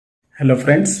Hello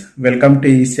friends, welcome to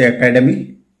EC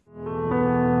Academy.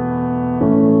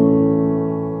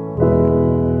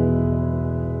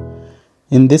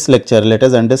 In this lecture, let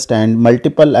us understand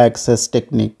multiple access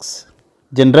techniques.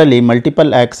 Generally,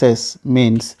 multiple access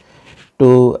means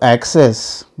to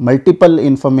access multiple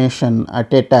information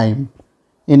at a time.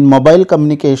 In mobile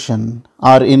communication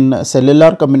or in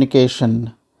cellular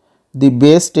communication, the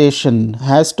base station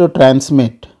has to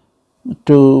transmit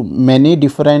to many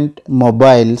different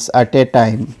mobiles at a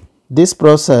time. This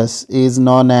process is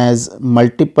known as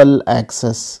multiple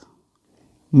access.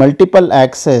 Multiple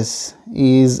access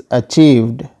is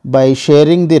achieved by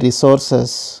sharing the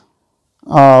resources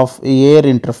of air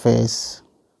interface.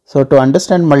 So, to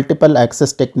understand multiple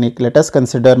access technique, let us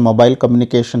consider mobile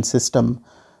communication system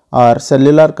or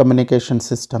cellular communication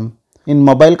system. In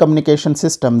mobile communication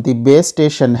system, the base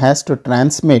station has to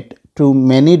transmit to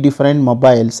many different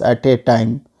mobiles at a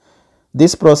time.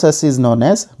 This process is known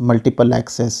as multiple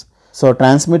access. So,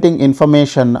 transmitting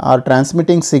information or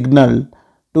transmitting signal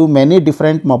to many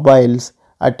different mobiles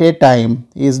at a time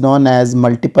is known as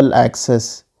multiple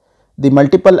access. The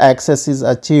multiple access is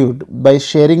achieved by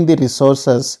sharing the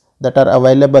resources that are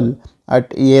available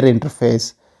at air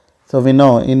interface. So, we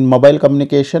know in mobile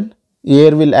communication,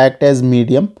 air will act as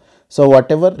medium. So,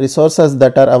 whatever resources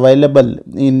that are available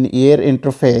in air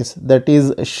interface, that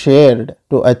is shared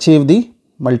to achieve the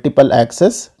multiple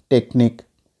access technique.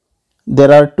 There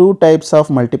are two types of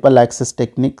multiple access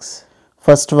techniques.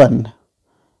 First one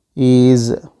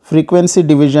is frequency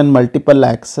division multiple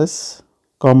access,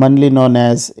 commonly known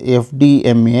as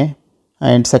FDMA,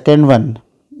 and second one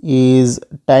is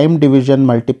time division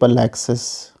multiple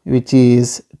access, which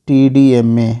is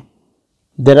TDMA.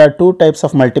 There are two types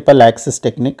of multiple access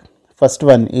technique. First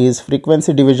one is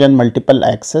frequency division multiple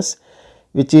access,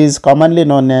 which is commonly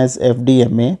known as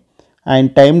FDMA,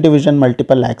 and time division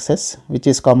multiple access, which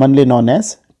is commonly known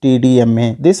as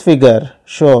TDMA. This figure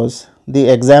shows the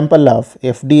example of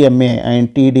FDMA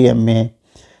and TDMA.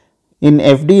 In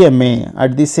FDMA,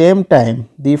 at the same time,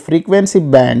 the frequency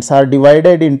bands are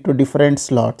divided into different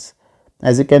slots.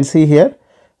 As you can see here,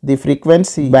 the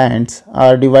frequency bands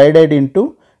are divided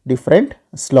into different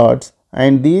slots,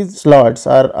 and these slots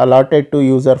are allotted to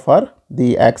user for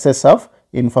the access of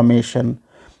information.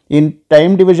 In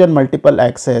time division multiple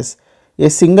access, a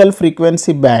single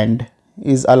frequency band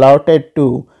is allotted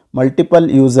to multiple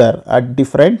user at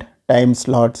different time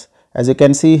slots. As you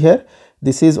can see here,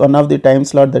 this is one of the time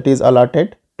slot that is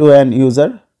allotted to an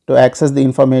user to access the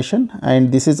information,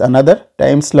 and this is another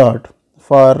time slot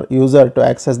for user to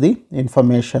access the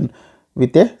information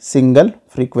with a single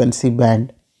frequency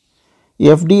band.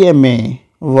 FDMA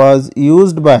was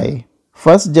used by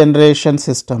first generation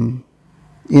system.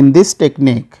 In this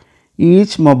technique,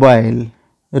 each mobile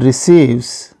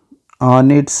receives on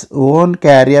its own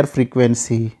carrier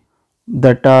frequency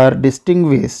that are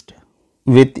distinguished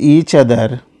with each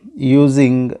other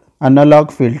using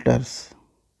analog filters.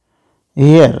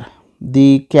 Here,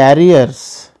 the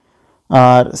carriers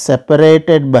are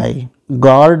separated by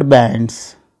guard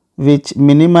bands, which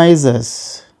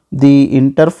minimizes the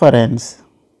interference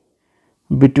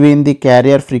between the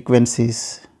carrier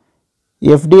frequencies.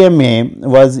 FDMA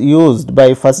was used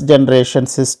by first generation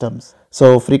systems.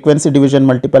 So, frequency division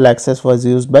multiple access was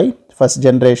used by first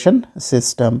generation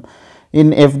system.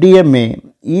 In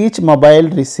FDMA, each mobile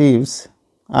receives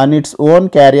on its own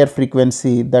carrier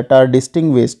frequency that are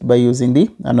distinguished by using the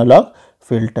analog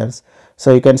filters.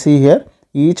 So, you can see here,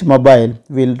 each mobile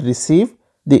will receive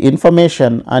the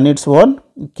information on its own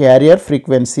carrier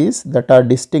frequencies that are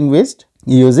distinguished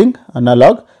using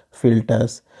analog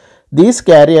filters. These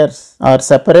carriers are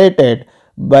separated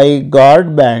by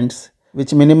guard bands,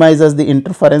 which minimizes the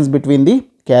interference between the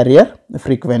carrier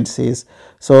frequencies.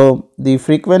 So, the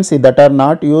frequency that are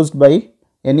not used by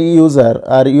any user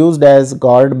are used as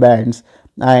guard bands,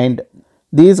 and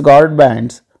these guard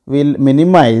bands will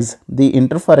minimize the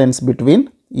interference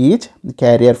between each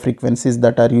carrier frequencies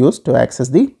that are used to access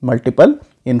the multiple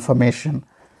information.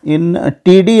 In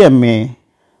TDMA,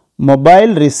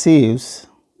 mobile receives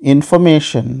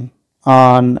information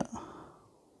on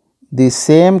the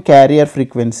same carrier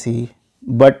frequency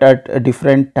but at a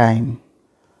different time.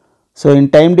 So, in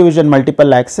time division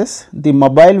multiple access, the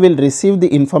mobile will receive the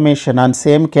information on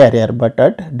same carrier but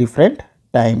at different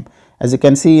time. As you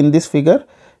can see in this figure,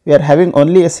 we are having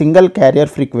only a single carrier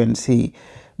frequency,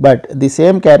 but the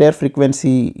same carrier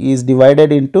frequency is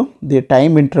divided into the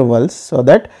time intervals so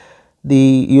that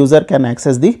the user can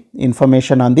access the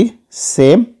information on the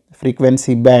same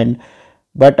frequency band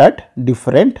but at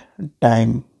different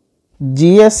time.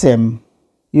 GSM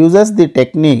uses the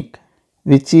technique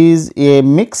which is a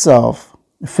mix of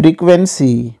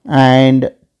frequency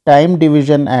and time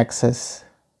division access.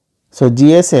 So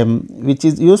GSM, which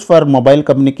is used for mobile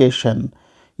communication,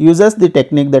 uses the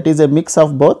technique that is a mix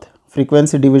of both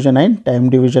frequency division and time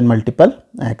division multiple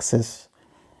access.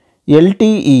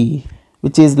 LTE,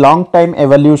 which is long time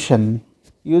evolution,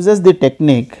 uses the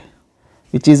technique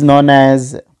which is known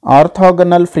as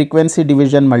orthogonal frequency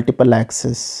division multiple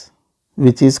access,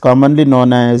 which is commonly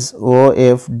known as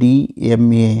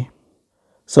FDMA.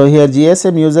 So here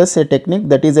GSM uses a technique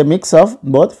that is a mix of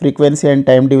both frequency and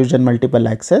time division multiple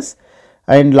access,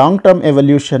 and long term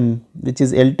evolution, which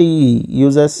is LTE,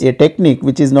 uses a technique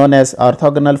which is known as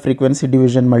orthogonal frequency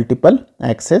division multiple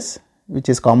access, which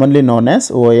is commonly known as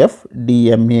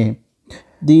FDMA.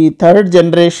 The third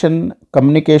generation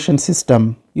communication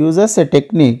system uses a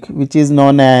technique which is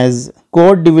known as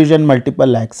code division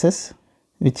multiple access,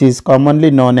 which is commonly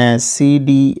known as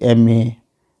TDMA.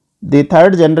 The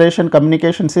third generation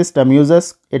communication system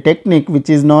uses a technique which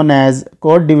is known as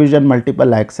code division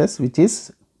multiple access, which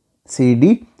is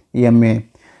TDMA.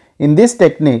 In this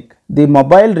technique, the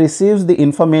mobile receives the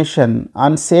information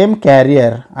on same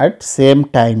carrier at same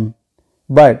time,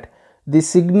 but the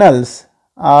signals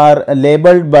are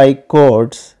labeled by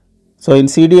codes. So in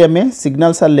TDMA,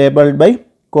 signals are labeled by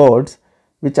codes,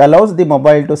 which allows the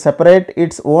mobile to separate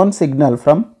its own signal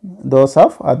from those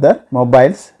of other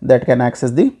mobiles that can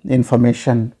access the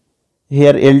information.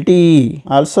 Here LTE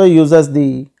also uses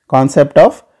the concept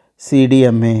of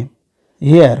TDMA.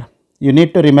 Here you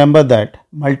need to remember that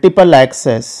multiple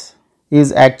access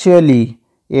is actually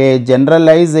a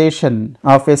generalization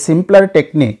of a simpler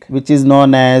technique which is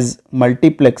known as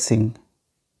multiplexing.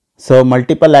 So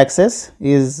multiple access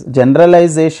is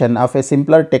generalization of a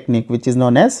simpler technique which is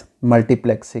known as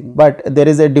multiplexing. But there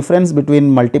is a difference between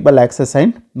multiple access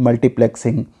and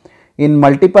multiplexing. In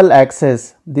multiple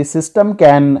access, the system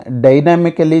can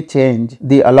dynamically change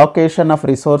the allocation of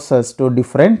resources to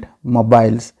different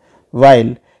mobiles,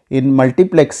 while in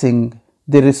multiplexing,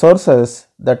 the resources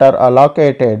that are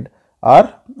allocated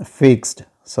are fixed,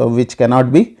 so which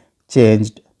cannot be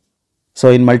changed.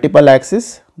 So in multiple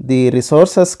access, the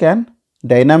resources can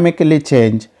dynamically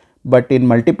change, but in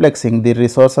multiplexing the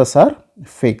resources are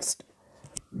fixed.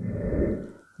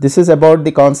 This is about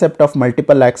the concept of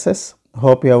multiple access.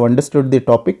 Hope you have understood the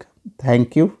topic.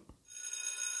 Thank you.